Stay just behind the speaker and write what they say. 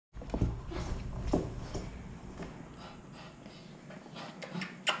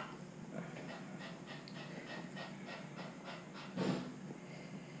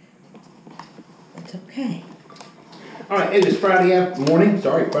Okay. All right, it is Friday morning,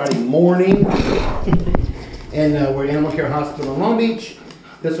 and we're at Animal Care Hospital in Long Beach.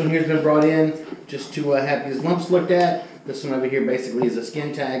 This one here's been brought in just to have his lumps looked at. This one over here basically is a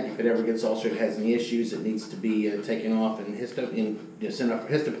skin tag. If it ever gets ulcerated, has any issues, it needs to be taken off and sent off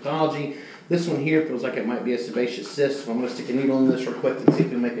for histopathology. This one here feels like it might be a sebaceous cyst, so I'm going to stick a needle in this real quick and see if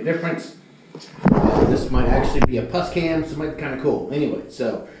it can make a difference. This might actually be a Puscam, so it might be kind of cool. Anyway,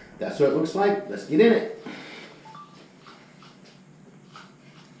 so that's what it looks like. Let's get in it.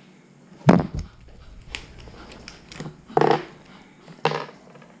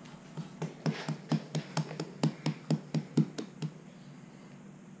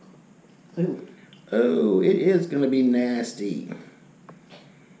 Ooh. Oh, it is going to be nasty.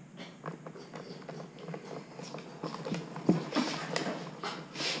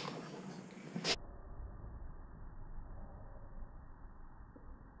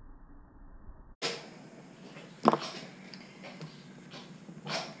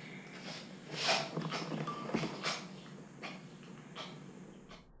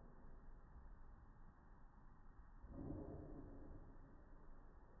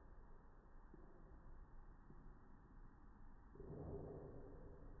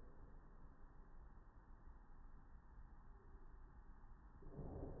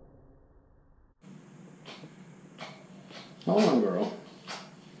 Hold on, girl.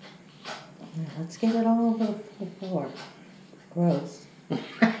 Yeah, let's get it all over the floor. Gross.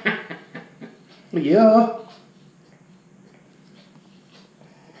 Yeah.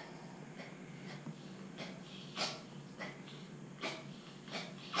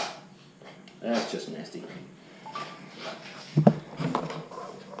 That's just nasty.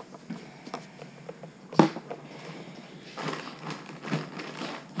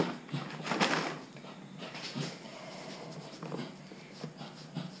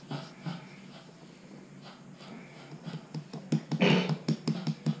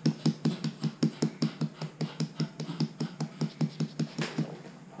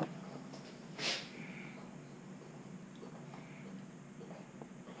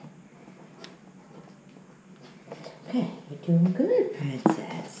 Okay, you're doing good,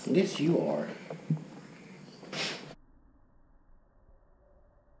 Princess. Yes, you are.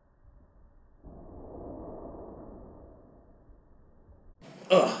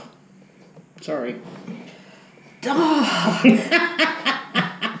 Ugh. Sorry. Dog! Did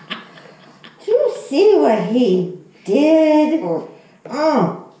you see what he did?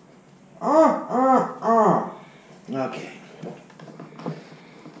 Okay.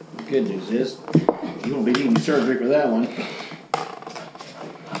 Good news is, you won't be needing surgery for that one.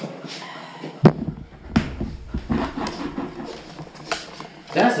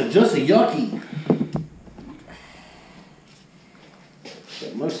 That's just a yucky.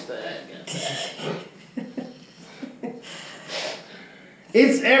 Got most of that.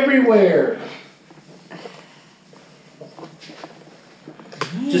 It's everywhere.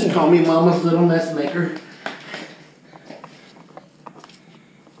 Just call me Mama's little mess maker.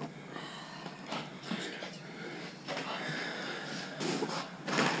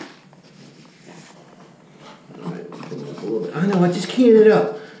 I know, I just keyed it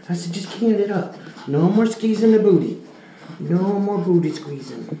up. I said, just keying it up. No more squeezing the booty. No more booty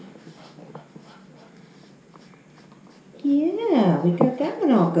squeezing. Yeah, we got that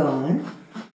one all gone.